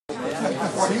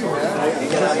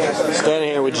Standing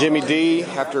here with Jimmy D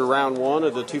after round one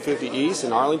of the 250 East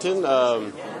in Arlington.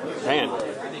 Man,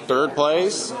 third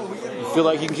place. You feel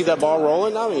like you can keep that ball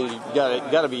rolling? I mean, you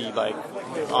got to be like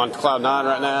on cloud nine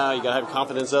right now. You got to have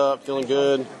confidence up, feeling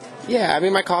good. Yeah, I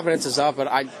mean, my confidence is up,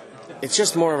 but it's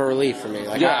just more of a relief for me.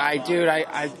 Like, yeah.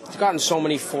 I've gotten so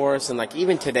many fourths, and like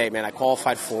even today, man, I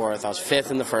qualified fourth. I was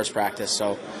fifth in the first practice,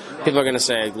 so people are gonna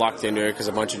say I lucked into it because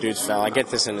a bunch of dudes fell. I get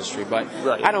this industry, but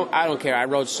right. I don't care. I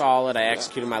rode solid. I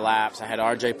executed my laps. I had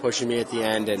RJ pushing me at the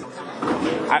end, and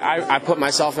I put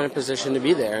myself in a position to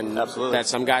be there, and absolutely. that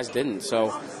some guys didn't.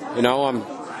 So, you know,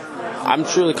 I'm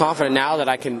truly confident now that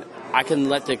I can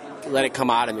let it come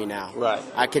out of me now. Right.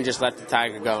 I can just let the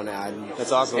tiger go now.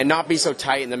 That's awesome. And not be so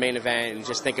tight in the main event and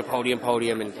just think of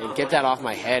podium, and get that off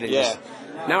my head. And yeah.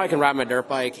 Now I can ride my dirt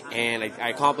bike, and I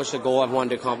accomplished the goal I've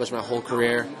wanted to accomplish my whole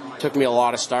career. It took me a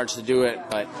lot of starts to do it,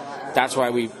 but that's why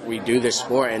we do this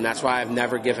sport, and that's why I've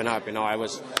never given up. You know,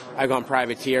 I've gone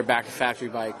privateer, back to factory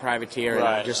bike, privateer,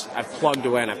 right. and I've plugged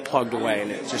away,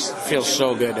 and it just feels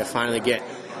so good to finally get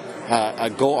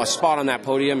a spot on that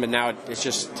podium, and now it's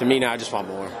just, to me now, I just want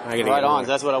more. Right on.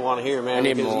 That's what I want to hear, man. I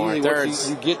need more. Once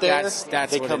you get there, that's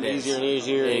they what come it easier is. and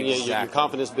easier, Exactly. and your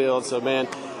confidence builds. So, man,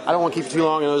 I don't want to keep you too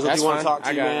long. I know there's That's you want to fine. talk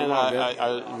to you, man.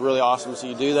 I really awesome to see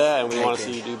you do that, and we want to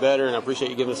see you do better, and I appreciate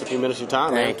you giving us a few minutes of your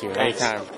time, man. Thank you. Anytime.